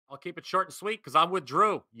I'll keep it short and sweet because I'm with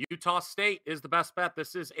Drew. Utah State is the best bet.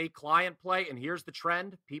 This is a client play, and here's the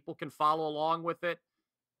trend. People can follow along with it.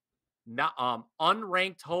 Now,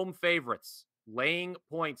 unranked home favorites laying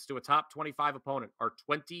points to a top 25 opponent are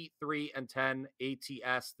 23 and 10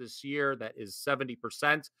 ATS this year. That is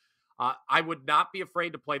 70%. I would not be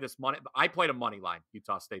afraid to play this money. I played a money line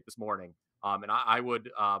Utah State this morning, and I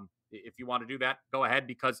would, if you want to do that, go ahead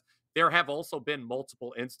because there have also been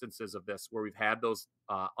multiple instances of this where we've had those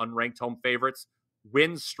unranked home favorites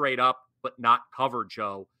win straight up but not cover,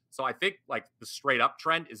 Joe. So I think like the straight up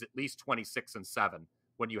trend is at least 26 and 7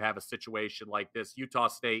 when you have a situation like this. Utah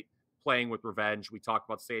State playing with revenge. We talked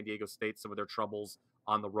about San Diego State, some of their troubles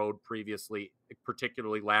on the road previously,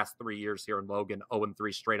 particularly last 3 years here in Logan,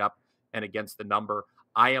 0-3 straight up and against the number.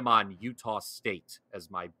 I am on Utah State as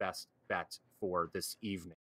my best bet for this evening.